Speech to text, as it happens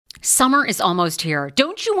Summer is almost here.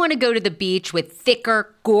 Don't you want to go to the beach with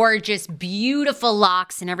thicker, gorgeous, beautiful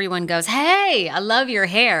locks and everyone goes, "Hey, I love your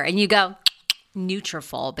hair." And you go,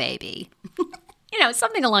 "Nutrafol, baby."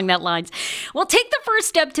 Something along that lines. Well, take the first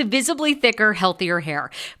step to visibly thicker, healthier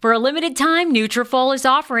hair. For a limited time, Nutrafol is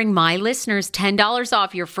offering my listeners $10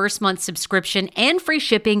 off your first month subscription and free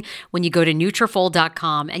shipping when you go to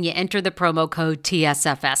Nutrafol.com and you enter the promo code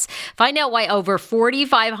TSFS. Find out why over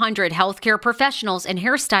 4,500 healthcare professionals and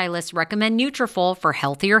hairstylists recommend Nutrafol for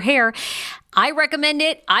healthier hair. I recommend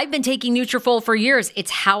it. I've been taking Nutrafol for years.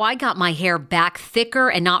 It's how I got my hair back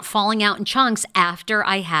thicker and not falling out in chunks after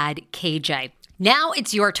I had KJ. Now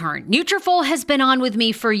it's your turn. Nutrafol has been on with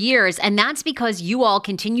me for years, and that's because you all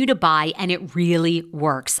continue to buy, and it really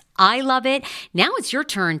works. I love it. Now it's your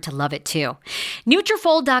turn to love it too.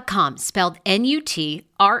 Nutrafol.com, spelled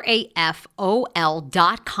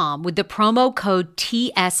Nutrafol.com with the promo code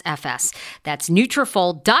TSFS. That's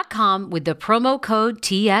Nutrafol.com with the promo code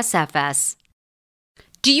TSFS.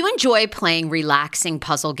 Do you enjoy playing relaxing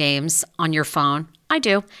puzzle games on your phone? I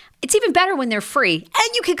do. It's even better when they're free, and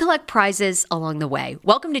you can collect prizes along the way.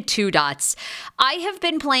 Welcome to Two Dots. I have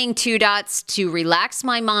been playing Two Dots to relax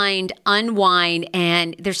my mind, unwind,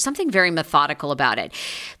 and there's something very methodical about it.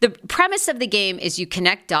 The premise of the game is you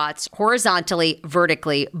connect dots horizontally,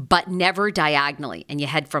 vertically, but never diagonally, and you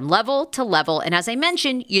head from level to level. And as I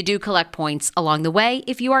mentioned, you do collect points along the way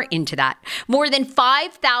if you are into that. More than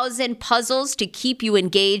 5,000 puzzles to keep you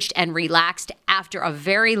engaged and relaxed after a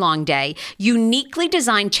very long day. Uniquely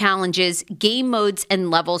designed challenges, game modes, and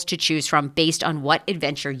levels to choose from based on what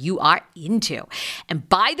adventure you are into. And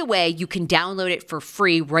by the way, you can download it for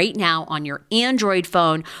free right now on your Android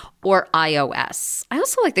phone or iOS. I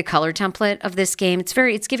also like the color template of this game.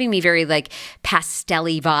 It's giving me very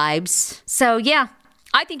pastel-y vibes. So yeah,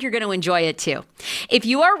 I think you're going to enjoy it too. If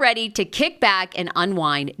you are ready to kick back and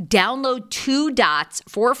unwind, download Two Dots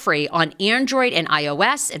for free on Android and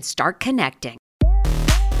iOS and start connecting.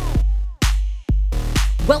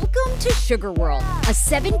 Welcome to Sugar World, a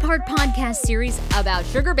 7-part podcast series about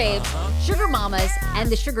sugar babes, sugar mamas, and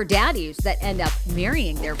the sugar daddies that end up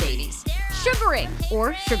marrying their babies. Sugaring,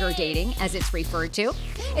 or sugar dating as it's referred to,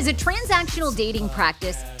 is a transactional dating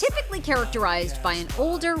practice typically characterized by an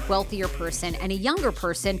older, wealthier person and a younger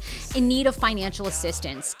person in need of financial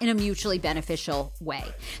assistance in a mutually beneficial way.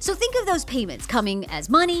 So think of those payments coming as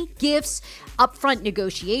money, gifts, upfront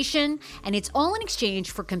negotiation, and it's all in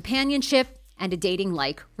exchange for companionship and a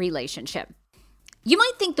dating-like relationship. You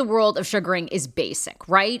might think the world of sugaring is basic,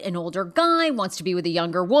 right? An older guy wants to be with a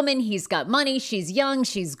younger woman. He's got money. She's young.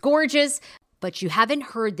 She's gorgeous. But you haven't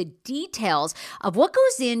heard the details of what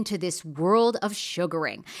goes into this world of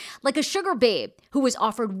sugaring. Like a sugar babe who was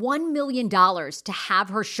offered $1 million to have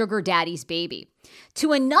her sugar daddy's baby,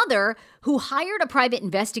 to another who hired a private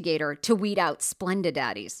investigator to weed out Splenda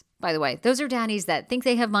daddies. By the way, those are daddies that think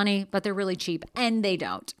they have money, but they're really cheap, and they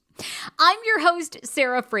don't. I'm your host,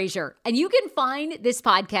 Sarah Fraser, and you can find this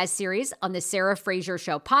podcast series on the Sarah Fraser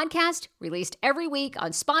Show podcast, released every week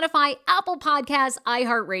on Spotify, Apple Podcasts,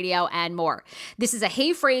 iHeartRadio, and more. This is a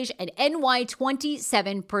Hey Frase and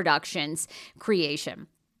NY27 Productions creation.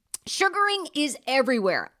 Sugaring is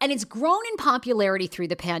everywhere, and it's grown in popularity through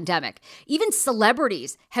the pandemic. Even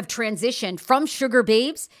celebrities have transitioned from sugar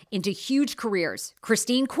babes into huge careers.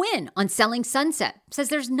 Christine Quinn on Selling Sunset says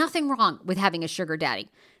there's nothing wrong with having a sugar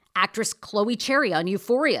daddy. Actress Chloe Cherry on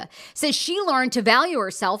Euphoria says she learned to value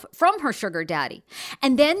herself from her sugar daddy.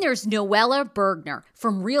 And then there's Noella Bergner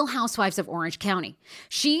from Real Housewives of Orange County.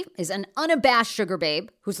 She is an unabashed sugar babe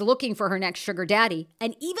who's looking for her next sugar daddy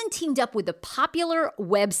and even teamed up with the popular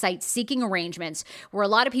website Seeking Arrangements, where a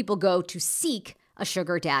lot of people go to seek a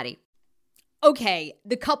sugar daddy. Okay,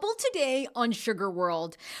 the couple today on Sugar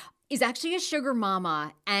World is actually a sugar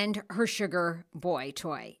mama and her sugar boy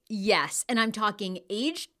toy. Yes, and I'm talking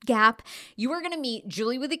age gap. You are going to meet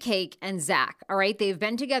Julie with a cake and Zach, all right? They've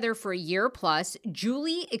been together for a year plus.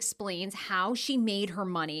 Julie explains how she made her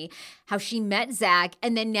money, how she met Zach,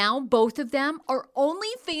 and then now both of them are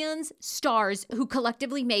OnlyFans stars who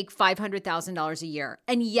collectively make $500,000 a year.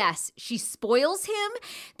 And yes, she spoils him.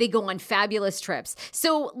 They go on fabulous trips.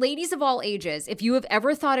 So ladies of all ages, if you have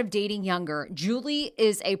ever thought of dating younger, Julie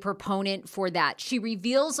is a proponent for that. She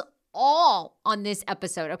reveals all on this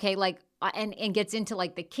episode, okay? And gets into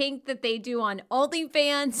the kink that they do on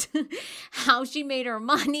OnlyFans, how she made her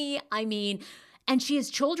money. And she has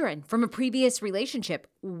children from a previous relationship.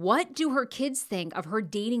 What do her kids think of her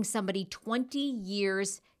dating somebody 20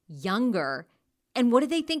 years younger? And what do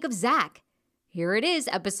they think of Zach? Here it is,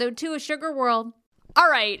 episode 2 of Sugar World. All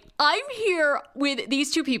right, I'm here with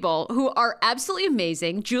these two people who are absolutely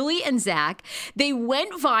amazing, Julie and Zach. They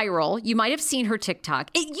went viral. You might have seen her TikTok.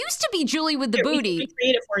 It used to be Julie with the booty. We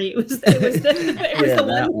create it for you. It was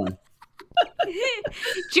the one.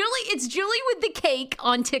 It's Julie with the cake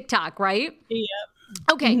on TikTok, right? Yeah.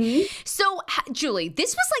 Okay. Mm-hmm. So, Julie,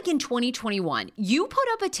 this was like in 2021. You put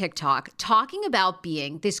up a TikTok talking about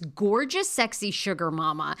being this gorgeous, sexy sugar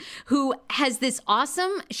mama who has this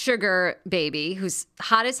awesome sugar baby who's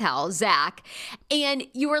hot as hell, Zach. And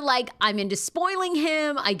you were like, I'm into spoiling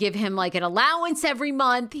him. I give him like an allowance every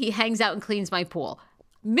month. He hangs out and cleans my pool.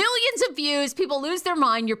 Millions of views. People lose their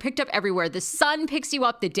mind. You're picked up everywhere. The Sun picks you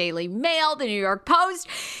up, the Daily Mail, the New York Post.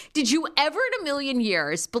 Did you ever in a million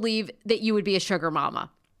years believe that you would be a sugar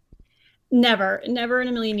mama? Never in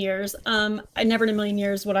a million years. I never in a million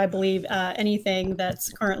years would I believe anything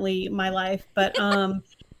that's currently my life. But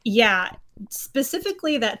yeah,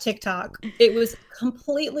 specifically that TikTok, it was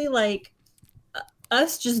completely like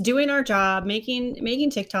us just doing our job, making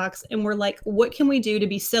TikToks, and we're like, what can we do to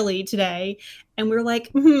be silly today? And we're like,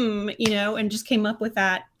 and just came up with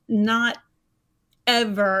that, not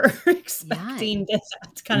ever expecting this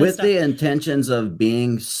kind of stuff. With the intentions of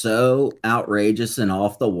being so outrageous and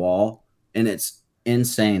off the wall, and it's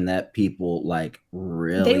insane that people like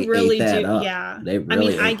really ate that up. Yeah, they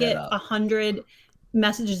really. I get 100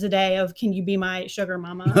 messages a day of, can you be my sugar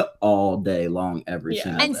mama? All day long, every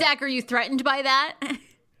single And day. Zach, are you threatened by that?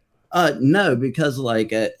 No, because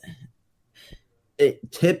like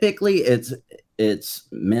typically it's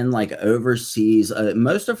men like overseas.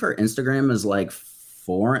 Most of her Instagram is like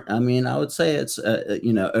foreign. I mean, I would say it's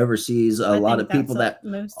overseas. A lot of people that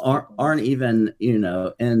aren't even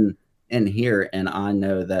in here, and I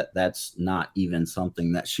know that that's not even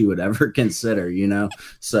something that she would ever consider.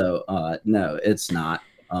 So no, it's not.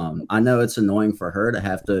 I know it's annoying for her to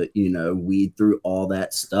have to weed through all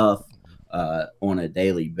that stuff on a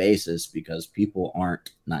daily basis because people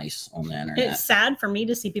aren't nice on the internet. It's sad for me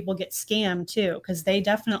to see people get scammed too, because they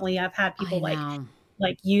definitely, I've had people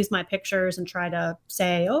like use my pictures and try to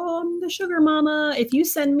say, oh, I'm the sugar mama. If you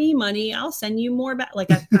send me money, I'll send you more back. Like,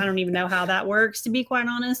 I don't even know how that works, to be quite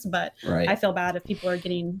honest, but right. I feel bad if people are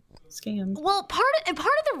getting scammed. Well, part of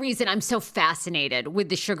the reason I'm so fascinated with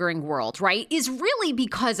the sugaring world, right, is really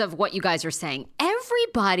because of what you guys are saying.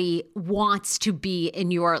 Everybody wants to be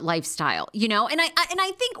in your lifestyle, and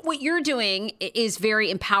I think what you're doing is very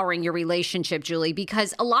empowering your relationship, Julie,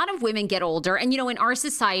 because a lot of women get older, and in our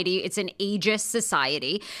society, it's an ageist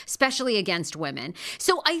society, especially against women.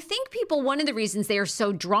 So I think one of the reasons they are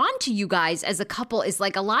so drawn to you guys as a couple is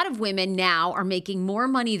like a lot of women now are making more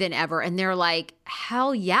money than ever, and they're like,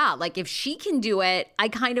 hell yeah. Like, if she can do it, I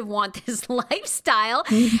kind of want this lifestyle.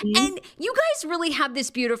 Mm-hmm. And you guys really have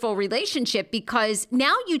this beautiful relationship because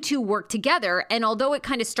now you two work together. And although it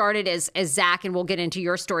kind of started as Zach, and we'll get into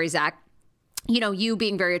your story, Zach, you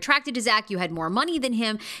being very attracted to Zach, you had more money than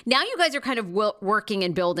him. Now you guys are kind of working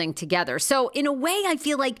and building together. So in a way, I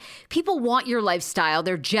feel like people want your lifestyle.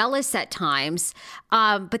 They're jealous at times,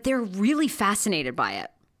 but they're really fascinated by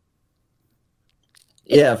it.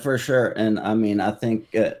 Yeah, for sure. And I mean, I think,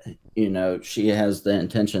 she has the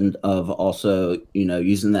intention of also,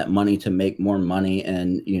 using that money to make more money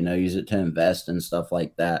and, use it to invest and stuff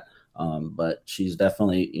like that. But she's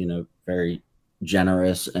definitely, very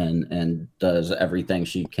generous and does everything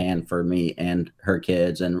she can for me and her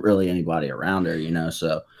kids and really anybody around her,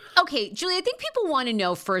 so. Okay, Julie, I think people want to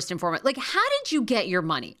know first and foremost, like, how did you get your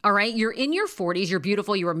money? All right. You're in your 40s. You're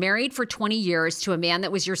beautiful. You were married for 20 years to a man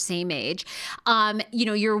that was your same age.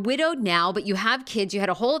 You're widowed now, but you have kids. You had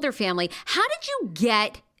a whole other family. How did you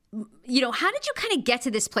kind of get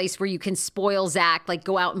to this place where you can spoil Zach, like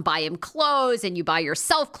go out and buy him clothes and you buy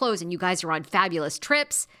yourself clothes and you guys are on fabulous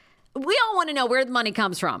trips? We all want to know where the money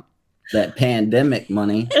comes from. That pandemic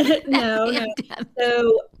money. No.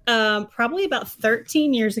 So probably about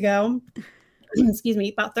 13 years ago,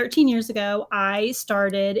 I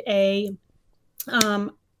started a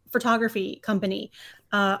photography company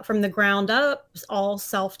from the ground up, all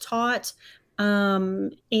self-taught.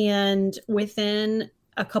 And within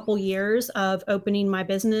a couple years of opening my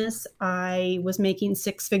business, I was making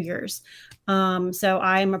six figures. So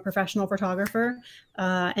I am a professional photographer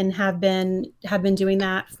and have been doing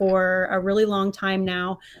that for a really long time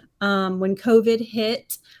now. When COVID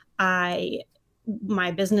hit,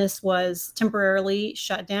 my business was temporarily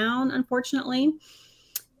shut down, unfortunately.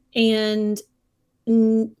 And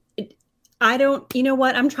I don't,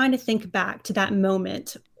 I'm trying to think back to that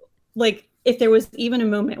moment. Like, if there was even a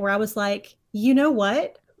moment where I was like, you know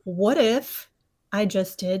what if I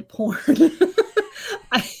just did porn?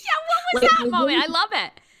 What was that moment? I love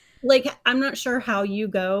it. like, I'm not sure how you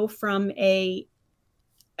go from I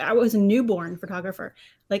was a newborn photographer.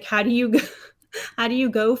 Like, how do you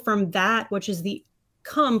go from that, which is the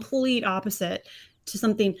complete opposite, to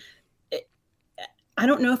something? I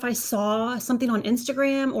don't know if I saw something on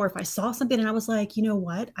Instagram or if I saw something and I was like, you know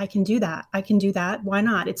what? I can do that. I can do that. Why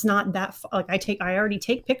not? It's not that like I already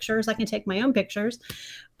take pictures. I can take my own pictures.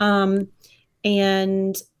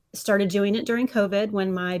 And started doing it during COVID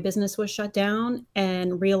when my business was shut down,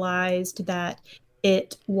 and realized that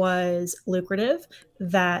it was lucrative,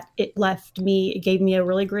 that it gave me a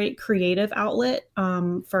really great creative outlet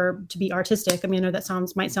to be artistic. I mean, I know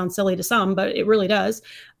that might sound silly to some, but it really does.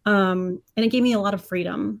 And it gave me a lot of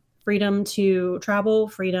freedom to travel,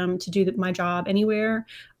 freedom to do my job anywhere.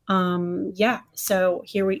 So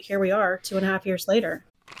here we are 2.5 years later.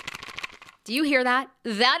 Do you hear that?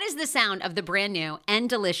 That is the sound of the brand new and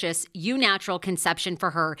delicious Eu Natural Conception for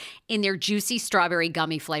Her in their juicy strawberry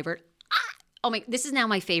gummy flavor. Oh my, this is now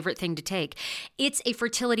my favorite thing to take. It's a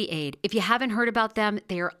fertility aid. If you haven't heard about them,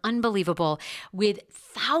 they are unbelievable, with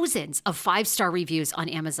thousands of 5-star reviews on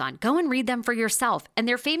Amazon. Go and read them for yourself. And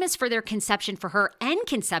they're famous for their Conception for Her and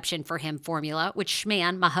Conception for Him formula, which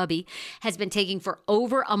Schman, my hubby, has been taking for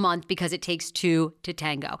over a month because it takes two to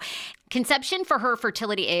tango. Conception for Her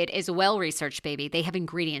fertility aid is well-researched, baby. They have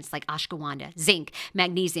ingredients like ashwagandha, zinc,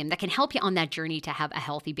 magnesium that can help you on that journey to have a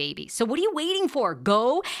healthy baby. So what are you waiting for?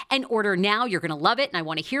 Go and order now. You're going to love it, and I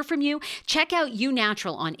want to hear from you. Check out Eu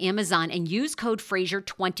Natural on Amazon and use code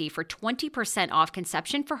Fraser20 for 20% off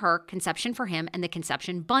Conception for Her, Conception for Him, and the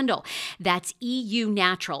Conception Bundle. That's EU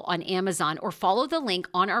Natural on Amazon, or follow the link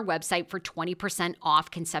on our website for 20%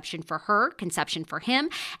 off Conception for Her, Conception for Him,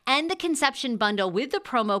 and the Conception Bundle with the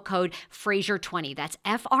promo code Fraser20. That's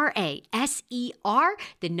Fraser,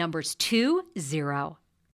 the numbers 20.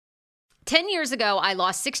 10 years ago, I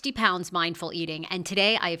lost 60 pounds mindful eating, and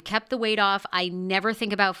today I have kept the weight off. I never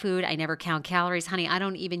think about food. I never count calories. Honey, I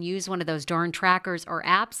don't even use one of those darn trackers or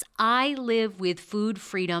apps. I live with food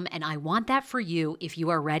freedom, and I want that for you if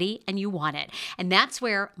you are ready and you want it. And that's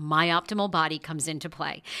where My Optimal Body comes into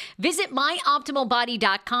play. Visit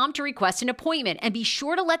myoptimalbody.com to request an appointment, and be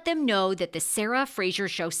sure to let them know that the Sarah Fraser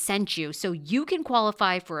Show sent you, so you can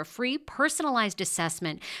qualify for a free personalized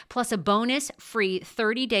assessment plus a bonus free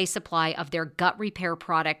 30-day supply of their gut repair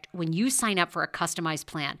product when you sign up for a customized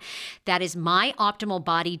plan. That is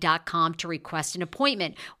myoptimalbody.com to request an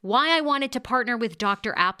appointment. Why I wanted to partner with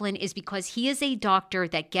Dr. Applin is because he is a doctor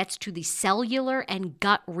that gets to the cellular and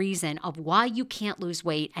gut reason of why you can't lose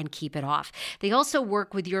weight and keep it off. They also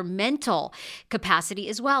work with your mental capacity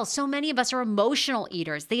as well. So many of us are emotional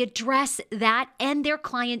eaters. They address that, and their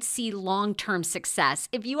clients see long-term success.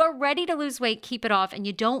 If you are ready to lose weight, keep it off, and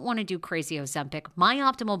you don't want to do crazy Ozempic,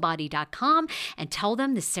 myoptimalbody.com, and tell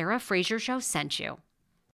them the Sarah Fraser Show sent you.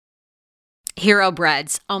 Hero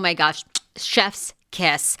breads. Oh my gosh. Chef's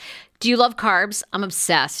kiss. Do you love carbs? I'm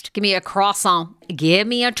obsessed. Give me a croissant. Give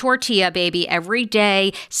me a tortilla, baby, every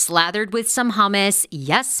day, slathered with some hummus.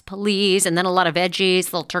 Yes, please. And then a lot of veggies, a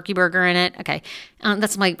little turkey burger in it. Okay.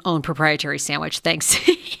 That's my own proprietary sandwich. Thanks.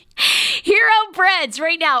 Hero breads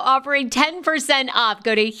right now offering 10% off.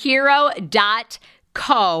 Go to hero.co.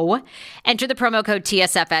 Enter the promo code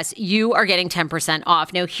TSFS. You are getting 10%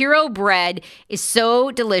 off. Now, Hero bread is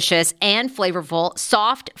so delicious and flavorful,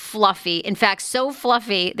 soft, fluffy. In fact, so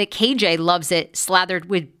fluffy that KJ loves it slathered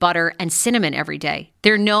with butter and cinnamon every day.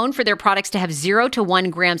 They're known for their products to have 0 to 1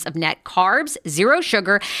 grams of net carbs, 0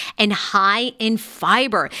 sugar, and high in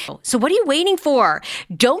fiber. So what are you waiting for?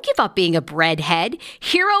 Don't give up being a breadhead.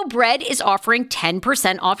 Hero Bread is offering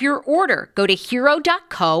 10% off your order. Go to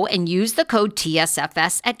hero.co and use the code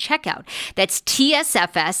TSFS at checkout. That's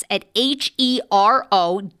TSFS at HERO.CO.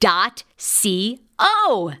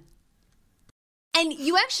 And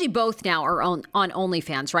you actually both now are on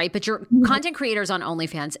OnlyFans, right? But you're content creators on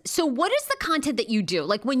OnlyFans. So what is the content that you do?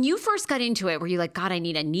 Like, when you first got into it, were you like, God, I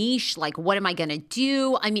need a niche? Like, what am I going to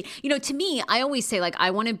do? I mean, to me, I always say, like,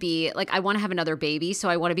 I want to have another baby. So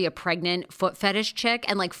I want to be a pregnant foot fetish chick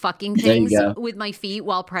and like fucking things with my feet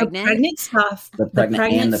while pregnant. The pregnant stuff. The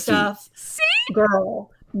pregnant stuff. See?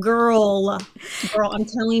 Girl, I'm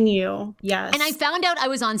telling you. Yes. And I found out I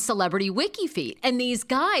was on Celebrity Wiki Feet, and these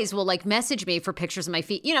guys will like message me for pictures of my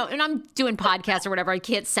feet, and I'm doing podcasts or whatever. I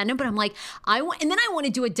can't send them, but I'm like, and then I want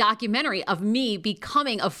to do a documentary of me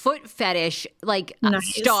becoming a foot fetish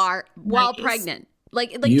star while pregnant.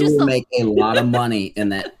 Like you just will make a lot of money in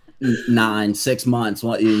that 6 months.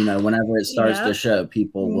 Whenever it starts to show,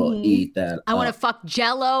 people will eat that. I want to fuck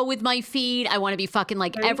Jello with my feet. I want to be fucking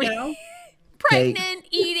like pregnant,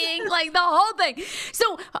 eating, like the whole thing.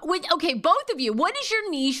 So, both of you, what is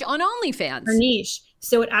your niche on OnlyFans? Our niche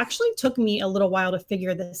So it actually took me a little while to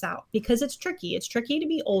figure this out because it's tricky. It's tricky to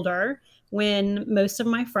be older when most of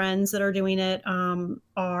my friends that are doing it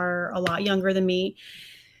are a lot younger than me.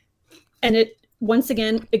 And once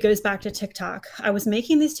again, it goes back to TikTok. I was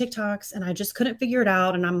making these TikToks and I just couldn't figure it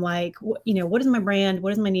out. And I'm like, what is my brand?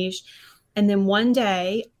 What is my niche? And then one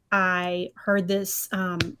day I heard this,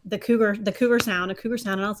 the cougar sound.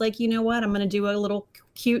 And I was like, you know what? I'm going to do a little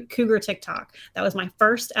cute cougar TikTok. That was my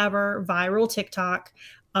first ever viral TikTok.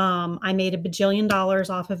 I made $1 bajillion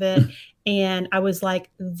off of it. And I was like,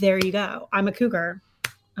 there you go. I'm a cougar.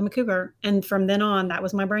 And from then on, that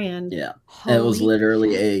was my brand. Yeah. It was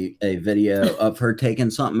literally a video of her taking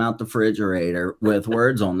something out the refrigerator with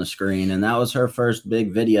words on the screen. And that was her first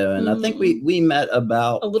big video. And I think we met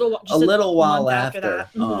about a little while after.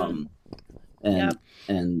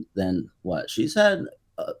 And then what she's had.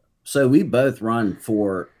 So we both run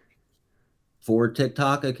four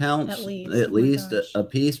TikTok accounts, at least a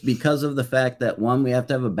piece, because of the fact that one, we have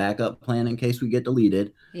to have a backup plan in case we get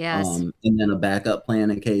deleted. Yes. And then a backup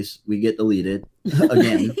plan in case we get deleted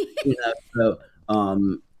again. So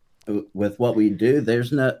with what we do,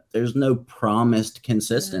 there's no promised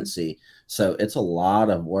consistency. Yeah. So it's a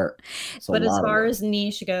lot of work. But as far as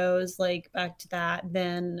niche goes, like back to that,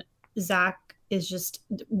 then Zach is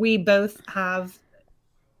we both have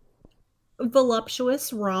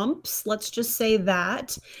voluptuous rumps, let's just say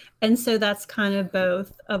that. And so that's kind of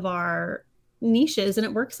both of our niches, and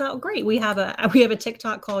it works out great. We have a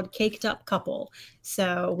TikTok called Caked Up Couple.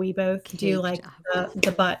 So we both do like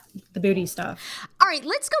the booty stuff. All right,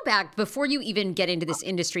 let's go back before you even get into this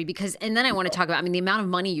industry, and then I want to talk about, the amount of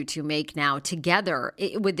money you two make now together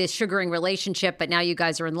with this sugaring relationship, but now you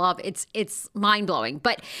guys are in love. It's mind-blowing.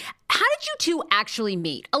 But how did you two actually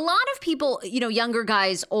meet? A lot of people, younger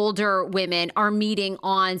guys, older women are meeting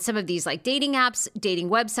on some of these like dating apps,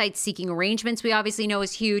 dating websites, seeking arrangements, we obviously know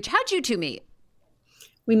is huge. How'd you two meet?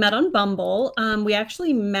 We met on Bumble. We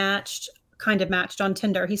actually kind of matched on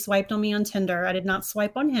Tinder. He swiped on me on Tinder. I did not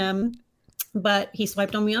swipe on him, but he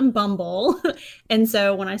swiped on me on Bumble. And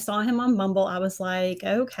so when I saw him on Bumble, I was like,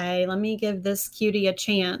 okay, let me give this cutie a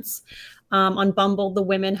chance. On Bumble, the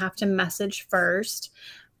women have to message first.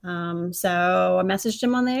 So I messaged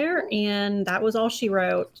him on there, and that was all she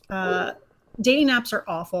wrote. Dating apps are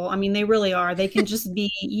awful. They really are. They can just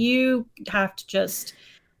be, you have to just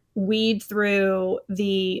weed through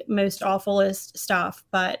the most awfulest stuff,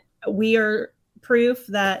 but we are proof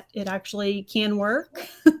that it actually can work.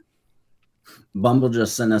 Bumble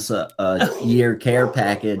just sent us a year care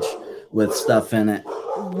package with stuff in it.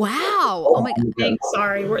 Wow. Oh my God.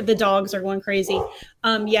 Sorry. The dogs are going crazy.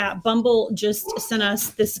 Bumble just sent us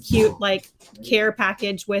this cute care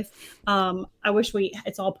package with, I wish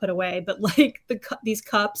it's all put away, but these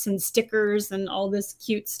cups and stickers and all this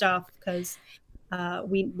cute stuff, because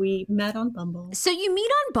we met on Bumble. So you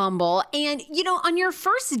meet on Bumble, and on your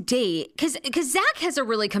first date, because Zach has a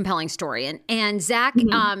really compelling story, and Zach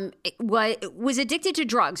was addicted to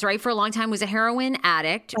drugs, right? For a long time, was a heroin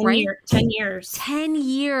addict, 10 years. 10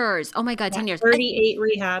 years. Oh my God, 10 years. 38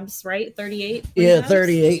 rehabs, right? 38. Yeah,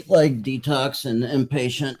 38 detox and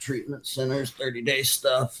inpatient treatment centers, 30-day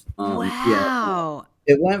stuff. Wow.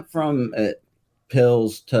 Yeah, it went from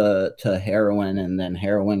pills to heroin, and then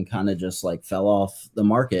heroin kind of just fell off the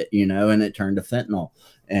market, and it turned to fentanyl,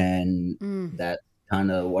 and that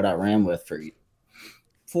kind of what I ran with for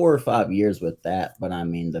 4 or 5 years with that. But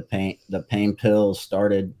the pain pills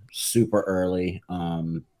started super early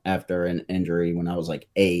after an injury when I was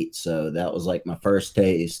 8, so that was my first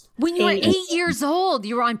taste. When you were 8 years old,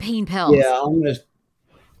 you were on pain pills. Yeah, I almost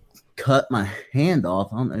cut my hand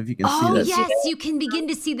off. I don't know if you can see that. Oh, yes, you can begin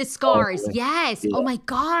to see the scars. Yes. Yeah. Oh my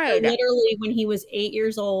God. Literally when he was 8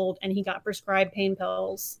 years old and he got prescribed pain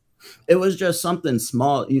pills. It was just something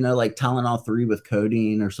small, like Tylenol 3 with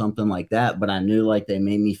codeine or something like that. But I knew they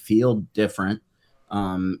made me feel different.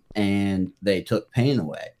 And they took pain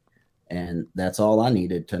away. And that's all I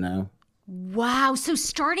needed to know. Wow. So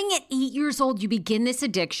starting at 8 years old, you begin this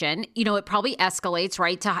addiction. It probably escalates,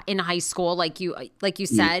 right, to in high school, like you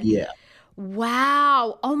said. Yeah.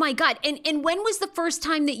 Wow. Oh my God. And when was the first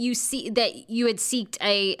time that you had seeked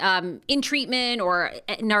a in treatment or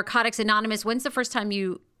Narcotics Anonymous? When's the first time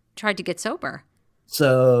you tried to get sober?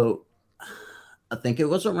 So I think it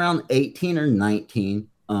was around 18 or 19.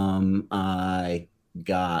 I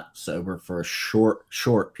got sober for a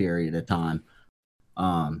short period of time.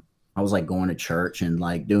 I was going to church and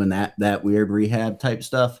doing that weird rehab type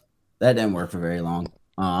stuff. That didn't work for very long.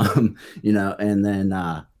 And then,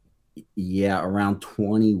 around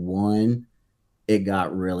 21, it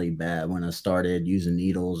got really bad when I started using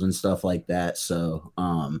needles and stuff like that. So,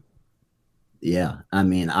 Yeah. I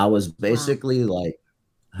mean, I was basically like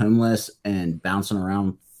homeless and bouncing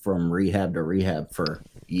around from rehab to rehab for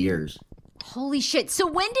years. Holy shit. So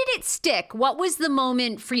when did it stick? What was the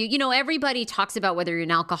moment for you? You know, everybody talks about whether you're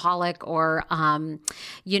an alcoholic or,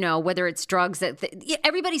 you know, whether it's drugs.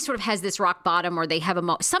 Everybody sort of has this rock bottom, or they have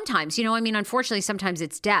sometimes, you know, I mean, unfortunately, sometimes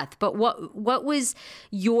it's death. But what was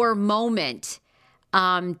your moment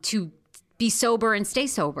to be sober and stay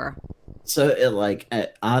sober? So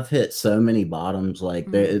I've hit so many bottoms. Like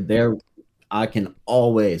I can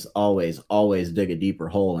always dig a deeper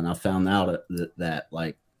hole, and I found out that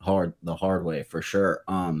like the hard way for sure.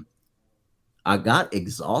 I got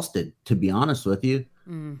exhausted, to be honest with you.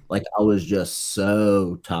 Like I was just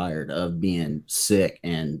so tired of being sick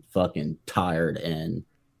and fucking tired and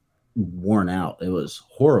worn out. It was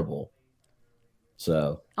horrible.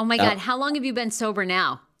 So, oh my God, how long have you been sober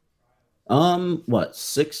now? What,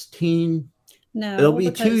 16? No, it'll be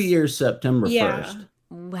 2 years September 1st.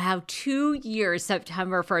 Wow, 2 years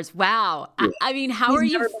September 1st. Wow. Yeah. I mean, how are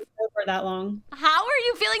you? Never been sober that long. How are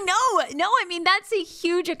you feeling? No, I mean, that's a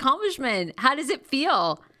huge accomplishment. How does it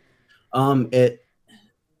feel?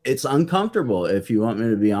 It's uncomfortable, if you want me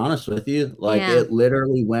to be honest with you. Like it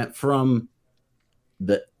literally went from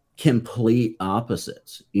the complete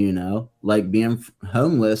opposites, you know, like being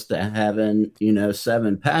homeless to having, you know,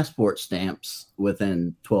 7 passport stamps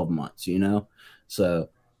within 12 months, you know? So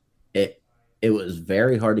it was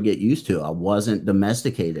very hard to get used to. I wasn't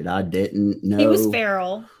domesticated. I didn't know he was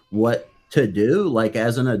feral. What to do. Like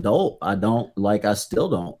as an adult, I still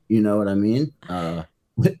don't, you know what I mean?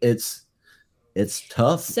 It's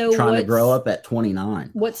tough trying to grow up at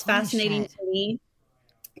 29. What's fascinating to me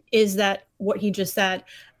is that what he just said.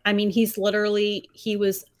 I mean, he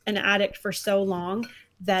was an addict for so long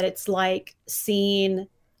that it's like seeing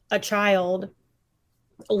a child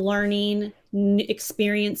learning,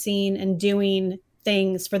 experiencing, and doing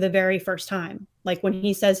things for the very first time. Like when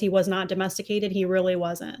he says he was not domesticated, he really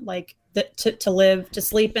wasn't. Like to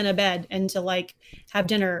sleep in a bed and to like have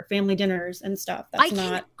family dinners and stuff. I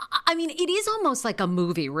mean, it is almost like a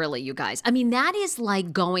movie, really, you guys. I mean, that is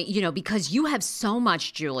like going, you know, because you have so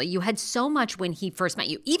much, Julie. You had so much when he first met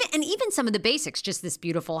you. Even some of the basics, just this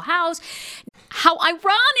beautiful house. How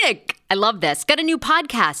ironic. I love this. Got a new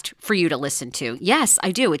podcast for you to listen to. Yes,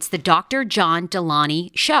 I do. It's the Dr. John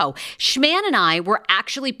Delaney Show. Schman and I were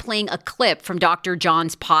actually playing a clip from Dr.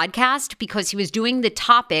 John's podcast because he was doing the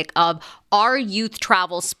topic of are youth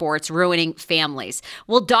travel sports ruining families?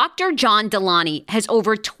 Well, Dr. John Delaney has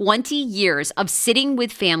over 20 years of sitting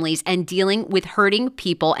with families and dealing with hurting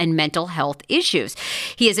people and mental health issues.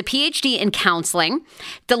 He has a PhD in counseling.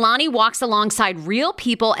 Delaney walks alongside real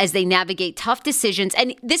people as they navigate tough decisions.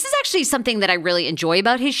 And this is actually something that I really enjoy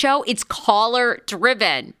about his show. It's caller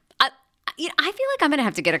driven. I feel like I'm going to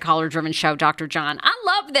have to get a caller-driven show, Dr. John. I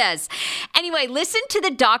love this. Anyway, listen to the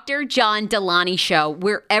Dr. John Delaney Show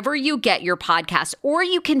wherever you get your podcasts, or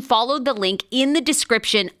you can follow the link in the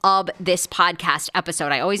description of this podcast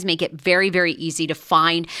episode. I always make it very, very easy to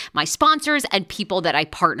find my sponsors and people that I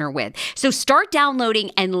partner with. So start downloading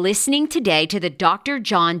and listening today to the Dr.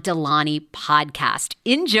 John Delaney podcast.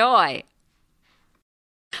 Enjoy.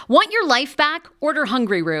 Want your life back? Order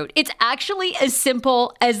Hungry Root. It's actually as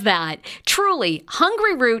simple as that. Truly,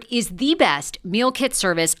 Hungry Root is the best meal kit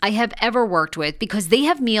service I have ever worked with because they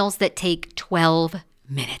have meals that take 12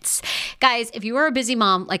 minutes. Guys, if you are a busy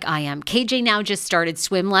mom like I am, KJ now just started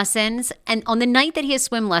swim lessons. And on the night that he has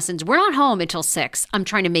swim lessons, we're not home until 6. I'm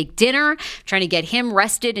trying to make dinner, trying to get him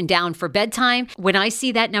rested and down for bedtime. When I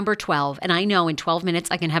see that number 12, and I know in 12 minutes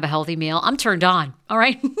I can have a healthy meal, I'm turned on. All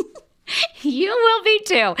right. You will be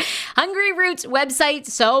too. Hungry Root's website,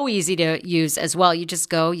 so easy to use as well. You just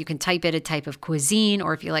go, you can type in a type of cuisine,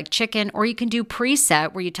 or if you like chicken, or you can do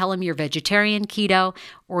preset where you tell them you're vegetarian, keto,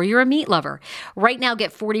 or you're a meat lover. Right now,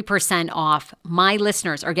 get 40% off. My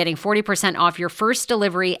listeners are getting 40% off your first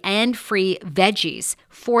delivery and free veggies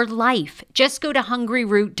for life. Just go to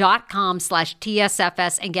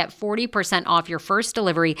hungryroot.com/TSFS and get 40% off your first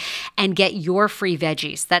delivery and get your free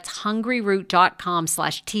veggies. That's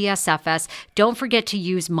hungryroot.com/TSFS. Don't forget to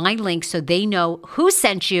use my link so they know who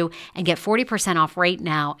sent you and get 40% off right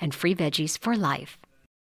now and free veggies for life.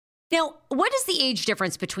 Now, what is the age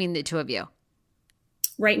difference between the two of you?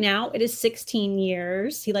 Right now, it is 16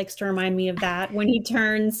 years. He likes to remind me of that. When he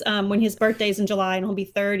turns, when his birthday's in July and he'll be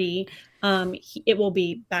 30, it will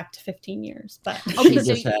be back to 15 years. But okay, so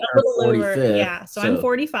just had her 45th, yeah. So I'm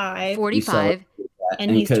 45. 45.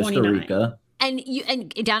 And he's Costa 29. Rica.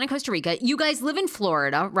 And down in Costa Rica, you guys live in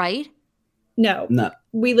Florida, right? No.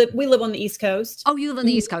 We live on the East Coast. Oh, you live on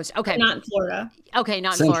the East Coast. Okay. Not in Florida. Okay,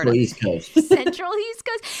 not in Central Florida. East Coast. Central East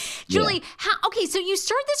Coast. Julie, okay, so you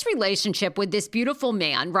start this relationship with this beautiful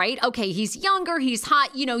man, right? Okay, he's younger, he's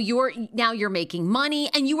hot, you're making money,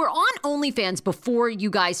 and you were on OnlyFans before you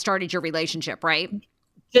guys started your relationship, right?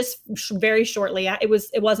 Just very shortly.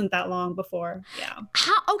 It wasn't that long before. Yeah.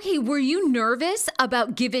 Okay, were you nervous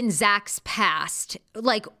about giving Zach's past,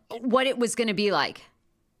 like what it was going to be like?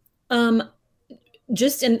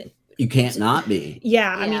 You can't not be.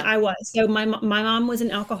 Yeah, I mean, I was. So my mom was an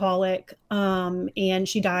alcoholic, and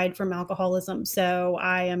she died from alcoholism. So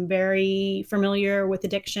I am very familiar with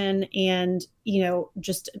addiction, and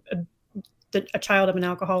just a child of an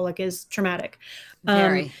alcoholic is traumatic.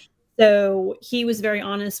 Very. So he was very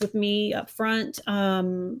honest with me up front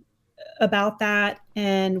about that,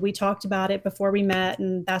 and we talked about it before we met,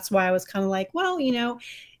 and that's why I was kind of like, well,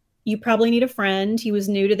 you probably need a friend. He was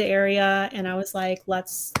new to the area. And I was like,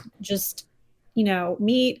 let's just,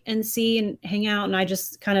 meet and see and hang out. And I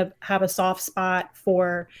just kind of have a soft spot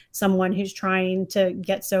for someone who's trying to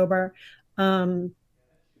get sober. I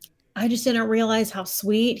just didn't realize how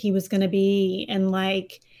sweet he was going to be. And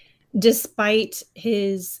like, despite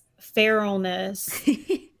his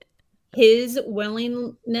feralness, his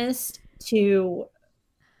willingness to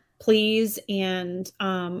please and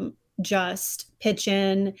just pitch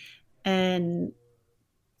in and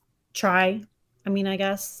try, I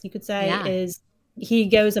guess you could say, is he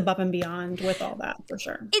goes above and beyond with all that, for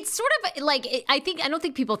sure. It's sort of like, I don't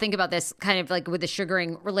think people think about this kind of like with the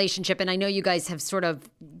sugaring relationship. And I know you guys have sort of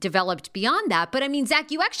developed beyond that, but Zach,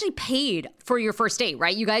 you actually paid for your first date,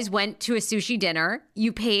 right? You guys went to a sushi dinner.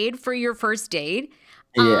 You paid for your first date.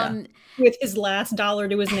 Yeah. With his last dollar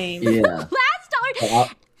to his name. Yeah. Last dollar.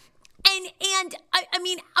 And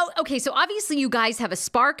okay, so obviously you guys have a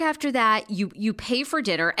spark after that. You pay for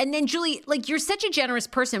dinner. And then Julie, like, you're such a generous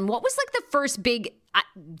person. What was like the first big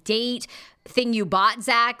date thing you bought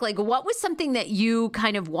Zach? Like, what was something that you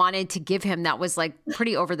kind of wanted to give him that was like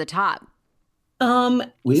pretty over the top?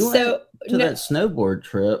 We went to that snowboard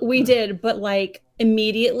trip. We did, but like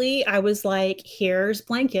immediately I was like, here's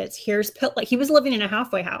blankets, here's like he was living in a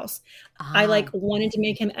halfway house. I like wanted to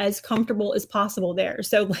make him as comfortable as possible there.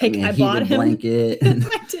 So like I bought him blanket.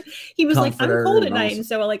 He was like, I'm cold at night. And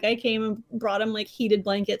so like I came and brought him like heated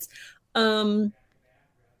blankets. I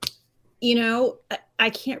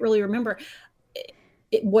can't really remember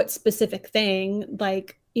what specific thing,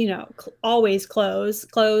 like, always clothes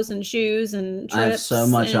and shoes and trips. I have so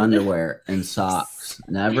much underwear and socks.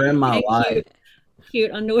 Never in my life.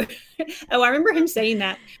 Cute underwear. Oh, I remember him saying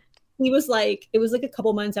that. He was like, it was like a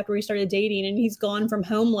couple months after we started dating, and he's gone from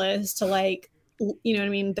homeless to like,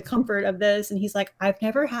 the comfort of this. And he's like, I've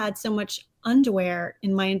never had so much underwear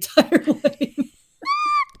in my entire life.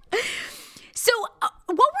 So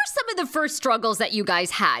what were some of the first struggles that you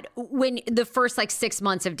guys had when the first like 6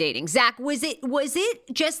 months of dating? Zach, was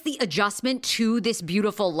it just the adjustment to this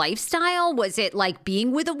beautiful lifestyle? Was it like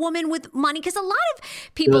being with a woman with money? Because a lot of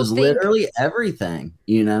people literally everything,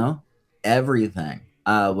 everything.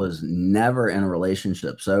 I was never in a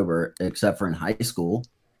relationship sober except for in high school.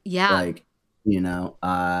 Yeah. Like,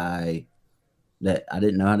 I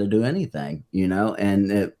didn't know how to do anything,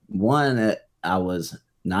 and I was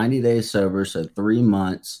 90 days sober, so 3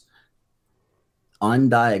 months,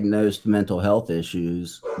 undiagnosed mental health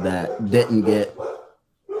issues that didn't get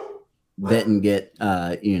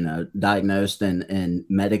diagnosed and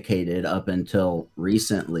medicated up until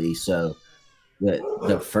recently. So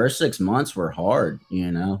the first 6 months were hard,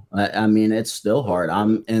 it's still hard.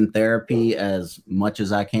 I'm in therapy as much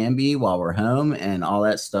as I can be while we're home and all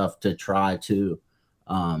that stuff to try to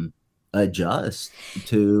adjust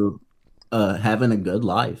to having a good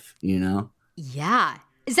life, Yeah.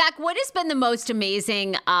 Zach, what has been the most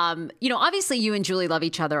amazing, obviously you and Julie love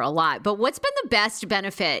each other a lot, but what's been the best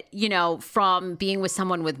benefit, from being with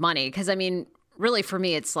someone with money? Because really for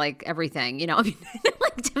me, it's like everything, like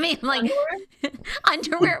to me, I'm like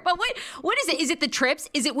underwear. But what is it? Is it the trips?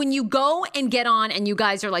 Is it when you go and get on and you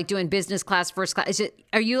guys are like doing business class, first class?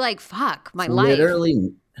 Are you like, fuck my life?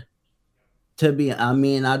 Literally.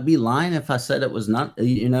 I'd be lying if I said it was not,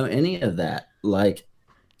 any of that. Like,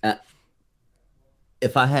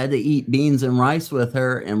 if I had to eat beans and rice with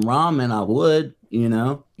her and ramen, I would,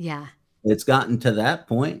 Yeah. It's gotten to that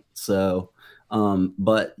point. So,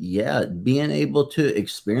 but yeah, being able to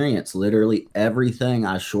experience literally everything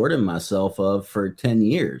I shorted myself of for 10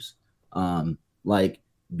 years, like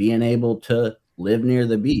being able to live near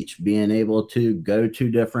the beach, being able to go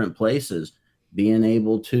to different places, being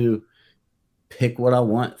able to pick what I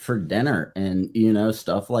want for dinner and,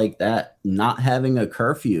 stuff like that. Not having a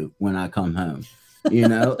curfew when I come home,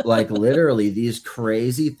 like literally these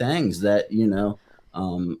crazy things that,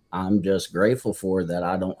 I'm just grateful for that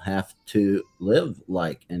I don't have to live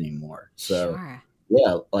like anymore. So Sure.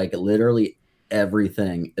 yeah, like literally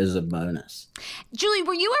everything is a bonus. Julie,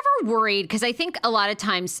 were you ever worried? Because I think a lot of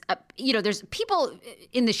times, there's people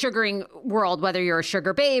in the sugaring world, whether you're a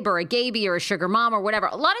sugar babe or a gaby or a sugar mom or whatever.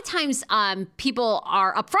 A lot of times people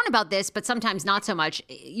are upfront about this, but sometimes not so much.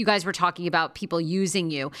 You guys were talking about people using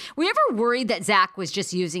you. Were you ever worried that Zach was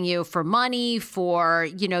just using you for money, for,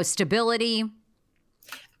 stability?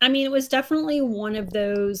 I mean, it was definitely one of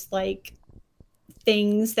those like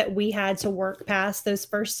things that we had to work past those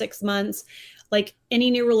first 6 months. Like any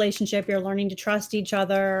new relationship, you're learning to trust each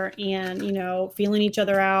other and, feeling each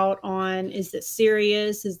other out on, is this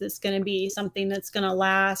serious? Is this going to be something that's going to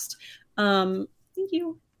last? Thank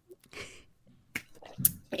you.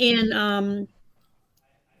 And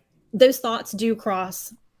those thoughts did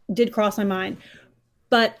cross my mind.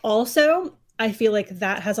 But also, I feel like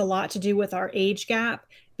that has a lot to do with our age gap,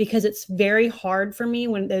 because it's very hard for me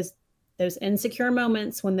when those insecure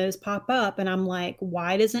moments, when those pop up and I'm like,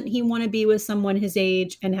 why doesn't he want to be with someone his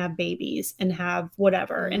age and have babies and have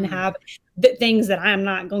whatever and have the things that I'm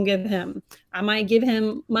not going to give him? I might give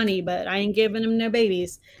him money, but I ain't giving him no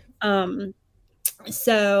babies.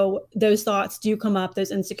 So those thoughts do come up.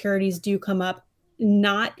 Those insecurities do come up.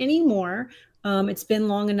 Not anymore. It's been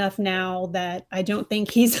long enough now that I don't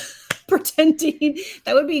think he's pretending.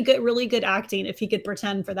 That would be really good acting if he could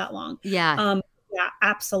pretend for that long. Yeah. Yeah,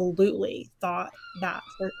 absolutely thought that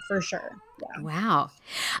for sure. Yeah. Wow.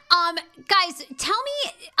 Guys, tell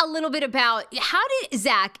me a little bit about, how did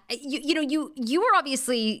Zach, you were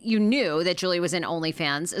obviously, you knew that Julie was in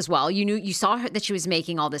OnlyFans as well. You saw her, that she was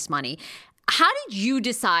making all this money. How did you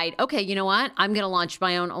decide, okay, you know what? I'm going to launch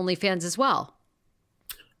my own OnlyFans as well?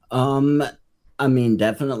 I mean,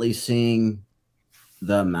 definitely seeing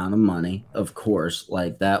the amount of money, of course,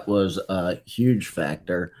 like that was a huge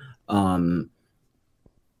factor.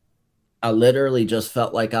 I literally just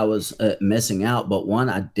felt like I was missing out. But one,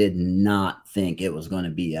 I did not think it was going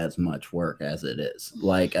to be as much work as it is.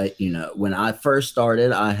 Like, when I first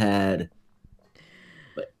started, I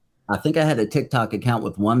think I had a TikTok account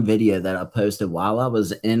with one video that I posted while I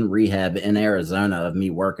was in rehab in Arizona of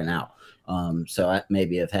me working out. So I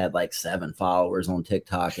maybe have had like 7 followers on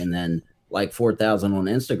TikTok and then like 4,000 on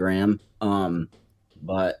Instagram.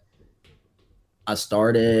 But I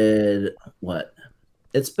started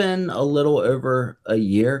it's been a little over a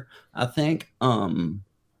year, I think.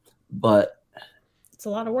 But it's a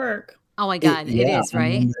lot of work. Oh my God, it is,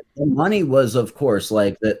 right? I mean, the money was, of course,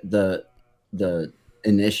 like the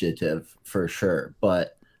initiative for sure.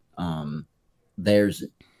 But there's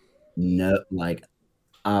no, like,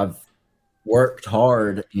 I've worked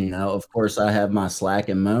hard, of course I have my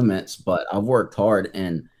slacking moments, but I've worked hard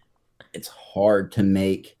and it's hard to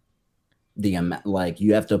make the amount, like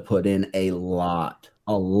you have to put in a lot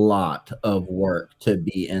of work to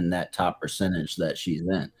be in that top percentage that she's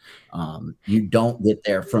in. You don't get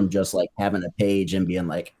there from just like having a page and being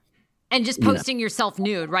like, and just posting yourself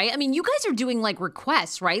nude, right? I mean, you guys are doing like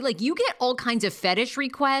requests, right? Like you get all kinds of fetish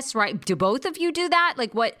requests, right? Do both of you do that?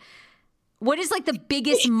 Like what is like the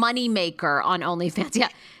biggest money maker on OnlyFans? Yeah.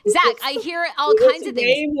 Zach, I hear all kinds of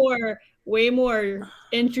things. Way more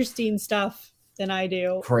interesting stuff than I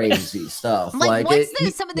do. Crazy stuff. Like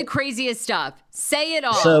what's some of the craziest stuff? Say it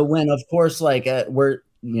all. So when, of course, like we're,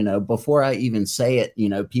 before I even say it,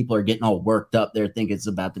 people are getting all worked up. They're thinking it's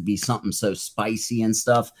about to be something so spicy and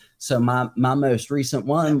stuff. So my most recent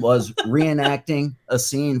one was reenacting a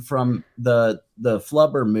scene from the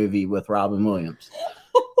Flubber movie with Robin Williams.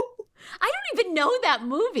 I don't even know that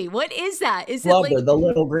movie. What is that? Is Flubber, it like the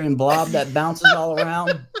little green blob that bounces all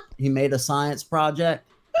around? He made a science project.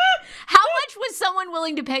 How much was someone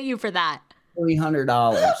willing to pay you for that? $300.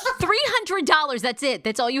 $300. That's it.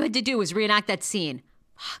 That's all you had to do was reenact that scene.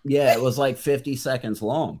 Yeah, it was like 50 seconds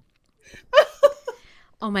long.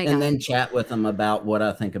 Oh my God. And then chat with them about what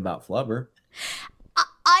I think about Flubber.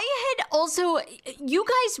 I had also, you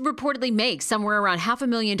guys reportedly make somewhere around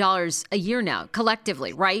 $500,000 a year now,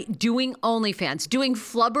 collectively, right? Doing OnlyFans, doing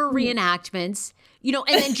Flubber reenactments, and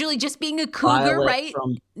then Julie just being a cougar, Violet right?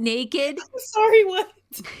 Naked. I'm sorry, what?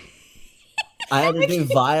 I had to do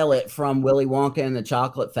Violet from Willy Wonka and the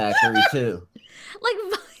Chocolate Factory too. Like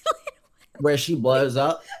Violet, where she blows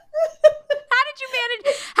up. How did you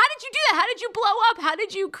manage? How did you do that? How did you blow up? How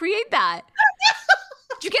did you create that?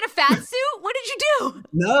 Did you get a fat suit? What did you do?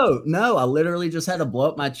 No. I literally just had to blow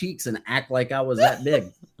up my cheeks and act like I was that big.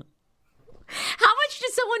 How much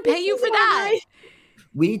does someone someone pay you for that?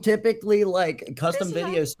 We typically like custom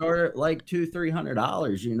videos start at like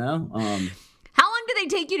 $200-$300, you know? How long did they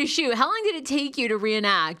take you to shoot? How long did it take you to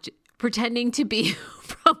reenact pretending to be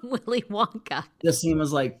from Willy Wonka? This scene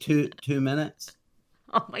was like two minutes.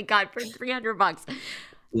 Oh my God, for $300.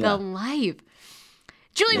 The life.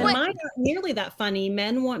 Julie, Mine aren't nearly that funny.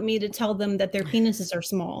 Men want me to tell them that their penises are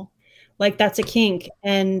small. Like that's a kink.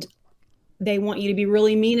 And they want you to be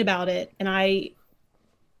really mean about it. And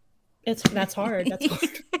that's hard. That's hard.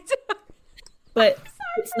 But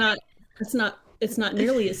it's not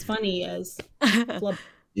nearly as funny as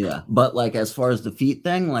Yeah. But like as far as the feet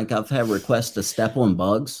thing, like I've had requests to step on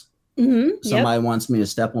bugs. Mm-hmm. Somebody wants me to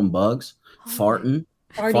step on bugs. Farting's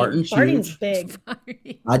big.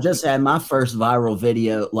 I just had my first viral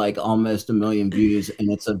video, like almost 1 million views,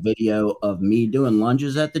 and it's a video of me doing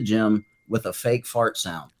lunges at the gym with a fake fart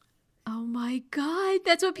sound. Oh my God,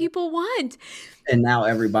 that's what people want. And now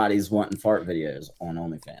everybody's wanting fart videos on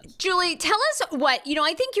OnlyFans. Julie, tell us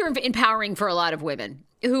I think you're empowering for a lot of women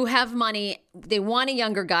who have money. They want a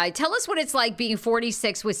younger guy. Tell us what it's like being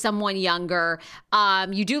 46 with someone younger.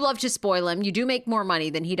 You do love to spoil him. You do make more money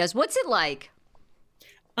than he does. What's it like?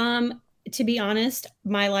 To be honest,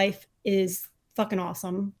 my life is fucking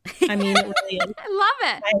awesome. I mean, it really is. I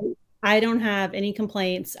love it. I don't have any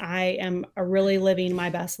complaints. I am really living my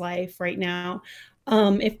best life right now.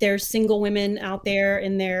 If there's single women out there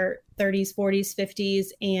in their 30s, 40s, 50s,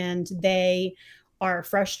 and they are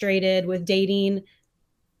frustrated with dating,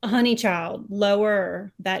 honey child,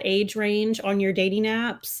 lower that age range on your dating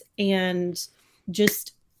apps and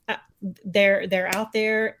just they're out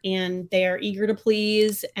there and they are eager to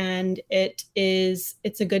please, and it's a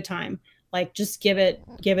good time. Like just give it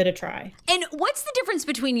a try. And what's the difference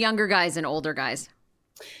between younger guys and older guys?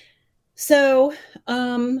 So,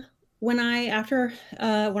 when I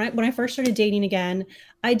first started dating again,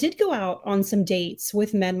 I did go out on some dates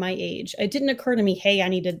with men my age. It didn't occur to me, hey, I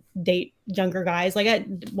need to date younger guys. Like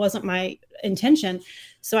it wasn't my intention.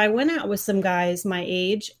 So I went out with some guys my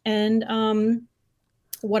age, and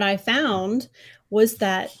what I found was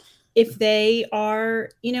that if they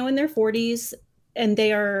are, in their 40s and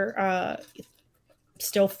they are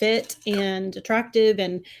still fit and attractive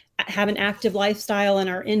and have an active lifestyle and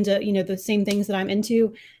are into, the same things that I'm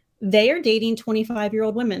into, they are dating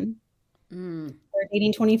 25-year-old women. They're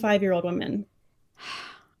dating 25-year-old women.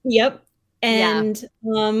 Yep. And,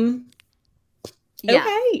 okay.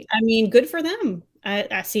 I mean, good for them.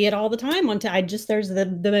 I see it all the time there's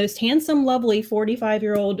the most handsome, lovely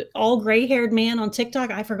 45-year-old, all gray haired man on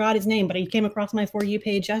TikTok. I forgot his name, but he came across my For You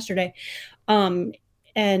page yesterday.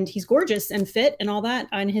 And he's gorgeous and fit and all that.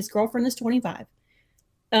 And his girlfriend is 25.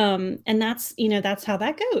 And that's how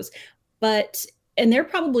that goes. And they're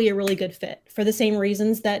probably a really good fit for the same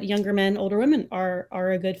reasons that younger men, older women are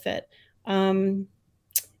a good fit. And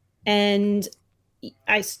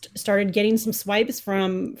I started getting some swipes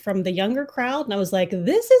from the younger crowd, and I was like,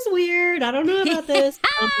 this is weird. I don't know about this.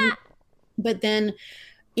 But then,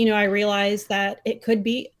 I realized that it could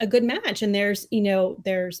be a good match, and there's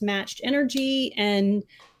matched energy, and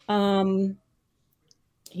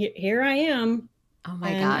here I am. Oh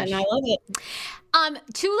my gosh. And I love it.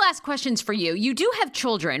 Two last questions for you. You do have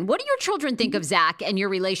children. What do your children think of Zach and your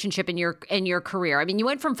relationship and your career? I mean, you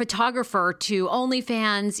went from photographer to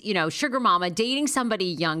OnlyFans, sugar mama, dating somebody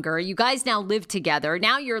younger. You guys now live together.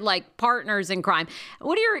 Now you're like partners in crime.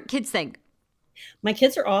 What do your kids think? My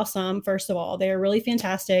kids are awesome. First of all, they're really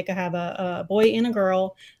fantastic. I have a boy and a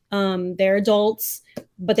girl. They're adults,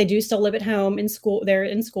 but they do still live at home in school. They're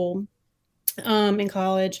in school, in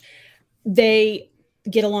college. They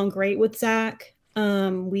get along great with Zach. There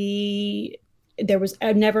was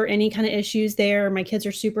never any kind of issues there. My kids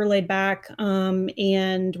are super laid back.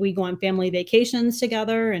 And we go on family vacations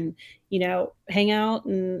together and, hang out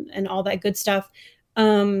and all that good stuff.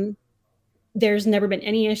 There's never been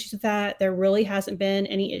any issues with that. There really hasn't been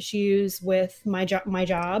any issues with my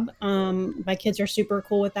job. My kids are super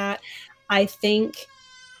cool with that. I think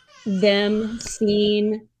them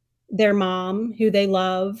seeing their mom, who they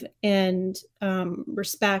love and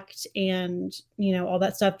respect and, all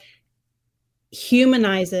that stuff,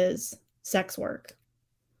 humanizes sex work,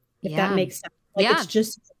 if that makes sense. Like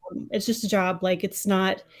it's just a job. Like it's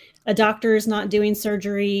not, a doctor is not doing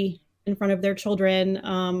surgery in front of their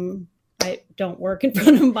children. I don't work in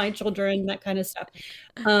front of my children, that kind of stuff.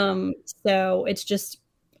 So it's just,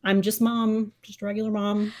 I'm just mom, just a regular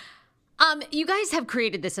mom. You guys have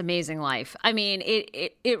created this amazing life. I mean,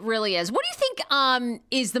 it really is. What do you think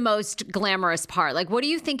is the most glamorous part? Like, what do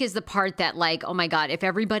you think is the part that, like, oh my God, if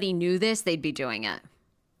everybody knew this, they'd be doing it?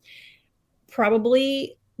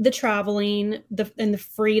 Probably the traveling, and the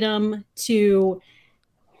freedom to,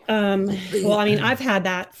 well, I mean, I've had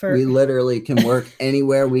that for. We literally can work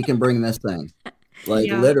anywhere. We can bring this thing, like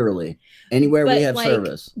literally anywhere we have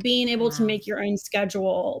service. Being able to make your own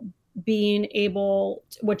schedule, being able,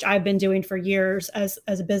 which I've been doing for years as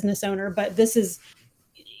a business owner, but this is,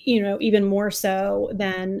 even more so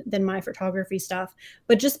than my photography stuff,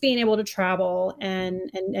 but just being able to travel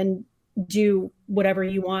and do whatever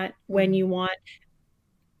you want when you want.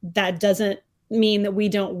 That doesn't mean that we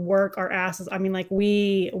don't work our asses. I mean, like,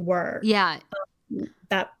 we work. Yeah.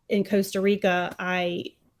 That in Costa Rica, I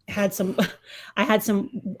had some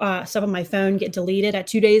stuff on my phone get deleted at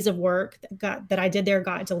 2 days of work that I did there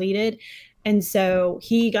got deleted. And so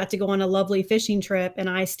he got to go on a lovely fishing trip, and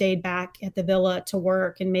I stayed back at the villa to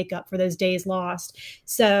work and make up for those days lost.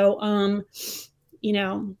 So,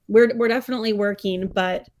 we're definitely working,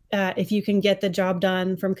 but if you can get the job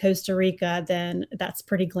done from Costa Rica, then that's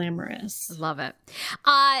pretty glamorous. Love it.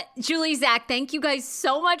 Julie, Zach, thank you guys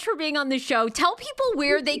so much for being on the show. Tell people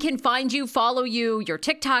where they can find you, follow you, your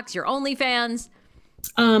TikToks, your OnlyFans.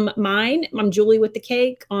 Mine, I'm Julie with the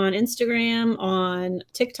Cake on Instagram, on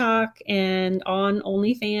TikTok, and on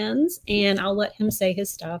OnlyFans, and I'll let him say his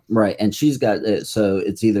stuff. Right. And she's got it. So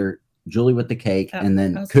it's either Julie with the Cake and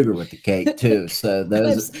then Cougar with the Cake too. So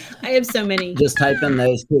those I have so many. Just type in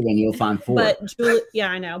those two and you'll find 4. But Julie,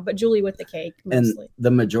 I know, but Julie with the Cake mostly. And the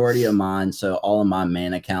majority of mine, so all of my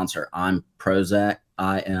main accounts are I'm Prozac,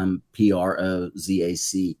 IMPROZACH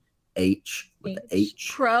with the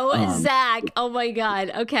H. Prozac. Oh my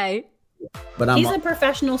God. Okay. But he's a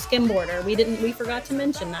professional skimboarder. We forgot to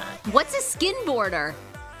mention that. What's a skinboarder?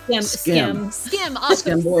 Skim.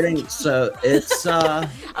 Skimboarding. So it's I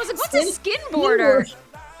was like, what's a skinboarder?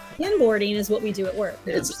 Skimboarding is what we do at work.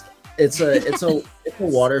 It's a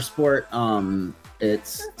water sport.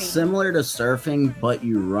 It's similar to surfing, but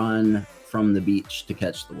you run from the beach to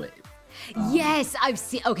catch the wave. Yes, I've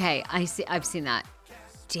seen that.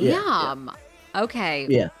 Damn. Yeah. Okay.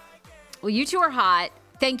 Yeah. Well, you two are hot.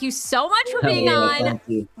 Thank you so much for being on. Thank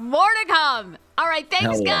you. More to come. All right.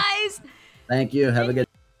 Thanks, guys. Thank you. Have a good